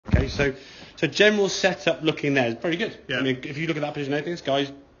So general setup looking there is very good. Yeah. I mean, if you look at that position, I think this guy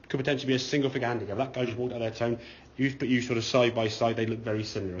could potentially be a single figure handicap. That guy just walked out their tone. Put you sort of side by side, they look very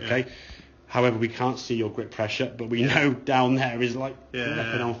similar, okay? Yeah. However, we can't see your grip pressure, but we know down there is like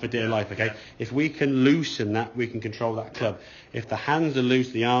flipping on for dear life, okay? Yeah. If we can loosen that, we can control that club. If the hands are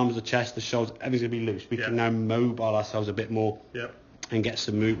loose, the arms, the chest, the shoulders, everything's going to be loose. We can now mobile ourselves a bit more and get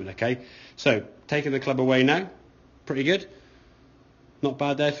some movement, okay? So, taking the club away now, pretty good. Not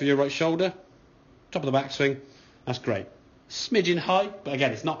bad there through your right shoulder. Top of the backswing, that's great. Smidgen high, but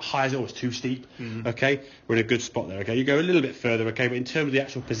again, it's not high as always, too steep, okay? We're in a good spot there, okay? You go a little bit further, okay? But in terms of the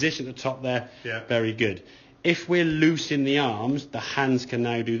actual position at the top there, very good. If we're loose in the arms, the hands can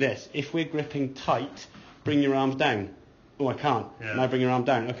now do this. If we're gripping tight, bring your arms down. Oh, I can't. Now bring your arm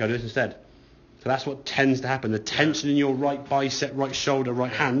down. Okay, I'll do this instead. So that's what tends to happen. The tension in your right bicep, right shoulder,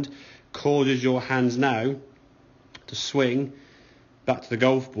 right hand causes your hands now to swing back to the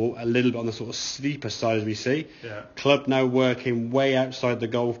golf ball a little bit on the sort of steeper side, as we see. Club now working way outside the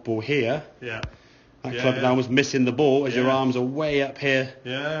golf ball here. That club now was missing the ball as your arms are way up here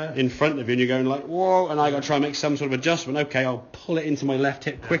in front of you, and you're going like, whoa, and I got to try and make some sort of adjustment. Okay, I'll pull it into my left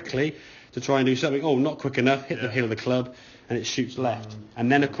hip quickly to try and do something. Oh, not quick enough. Hit the heel of the club, and it shoots left.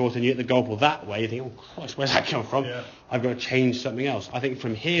 And then, of course, when you hit the golf ball that way, you think, oh, gosh, where's that come from? I've got to change something else. I think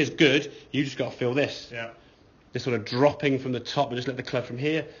from here is good. You just got to feel this. Just sort of dropping from the top, and just let the club from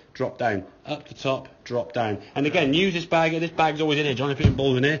here drop down, up the top, drop down. And again, use this bag. This bag's always in here, John. If you're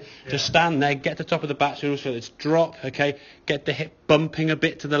balls in here, just stand there, get to the top of the backswing, so it's drop. Okay, get the hip bumping a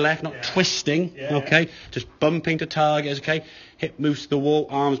bit to the left, not twisting. Okay, just bumping to target. Okay, hip moves to the wall,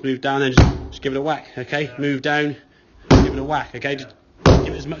 arms move down, and just give it a whack. Okay, move down, give it a whack. Okay, just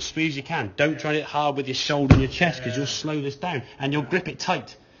give it as much speed as you can. Don't try to hit hard with your shoulder and your chest, because you'll slow this down, and you'll grip it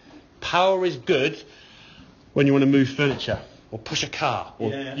tight. Power is good when you want to move furniture or push a car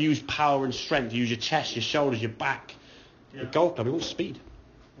or use power and strength, use your chest, your shoulders, your back. The golf club, we want speed.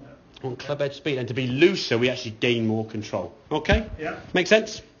 We want club head speed, and to be looser, we actually gain more control. Okay? Make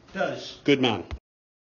sense? Does. Good man.